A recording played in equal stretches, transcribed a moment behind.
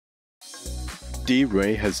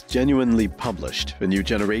DIRUI has genuinely published a new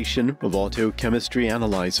generation of autochemistry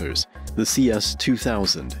analyzers, the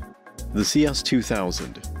CS-2000. The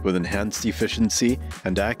CS-2000, with enhanced efficiency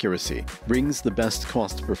and accuracy, brings the best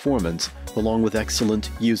cost performance along with excellent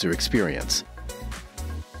user experience.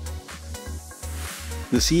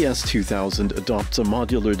 The CS-2000 adopts a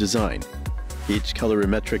modular design. Each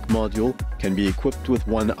colorimetric module can be equipped with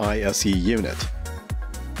one ISE unit.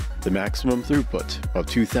 The maximum throughput of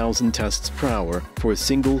 2,000 tests per hour for a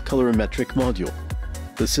single colorimetric module.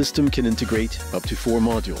 The system can integrate up to 4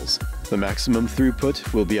 modules. The maximum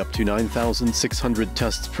throughput will be up to 9,600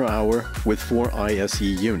 tests per hour with 4 ISE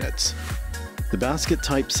units. The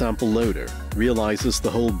basket-type sample loader realizes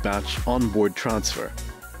the whole batch onboard transfer,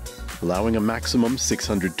 allowing a maximum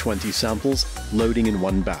 620 samples loading in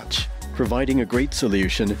one batch, providing a great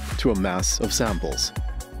solution to a mass of samples.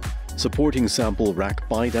 Supporting sample rack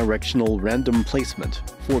bidirectional random placement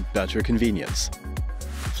for better convenience.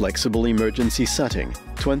 Flexible emergency setting,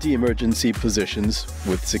 20 emergency positions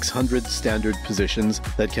with 600 standard positions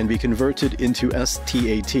that can be converted into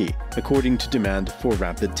STAT according to demand for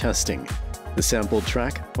rapid testing. The sample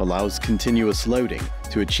track allows continuous loading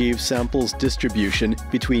to achieve samples distribution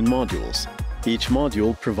between modules. Each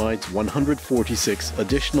module provides 146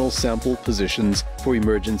 additional sample positions for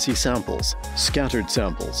emergency samples, scattered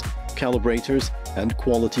samples, calibrators, and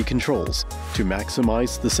quality controls to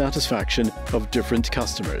maximize the satisfaction of different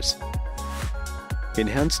customers.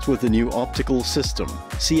 Enhanced with the new optical system,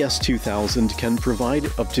 CS-2000 can provide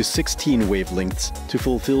up to 16 wavelengths to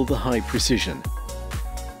fulfill the high precision.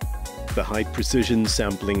 The high precision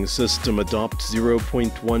sampling system adopts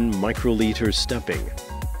 0.1 microliter stepping.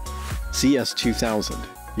 CS-2000,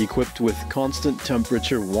 equipped with constant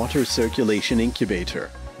temperature water circulation incubator,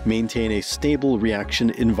 maintain a stable reaction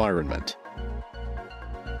environment.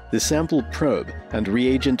 The sample probe and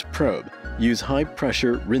reagent probe use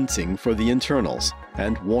high-pressure rinsing for the internals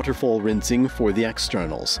and waterfall rinsing for the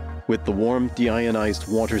externals, with the warm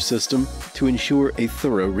deionized water system to ensure a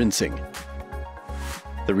thorough rinsing.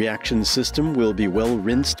 The reaction system will be well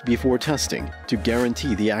rinsed before testing to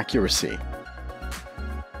guarantee the accuracy.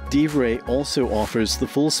 DIRUI also offers the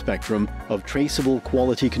full spectrum of traceable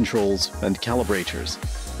quality controls and calibrators,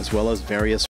 as well as various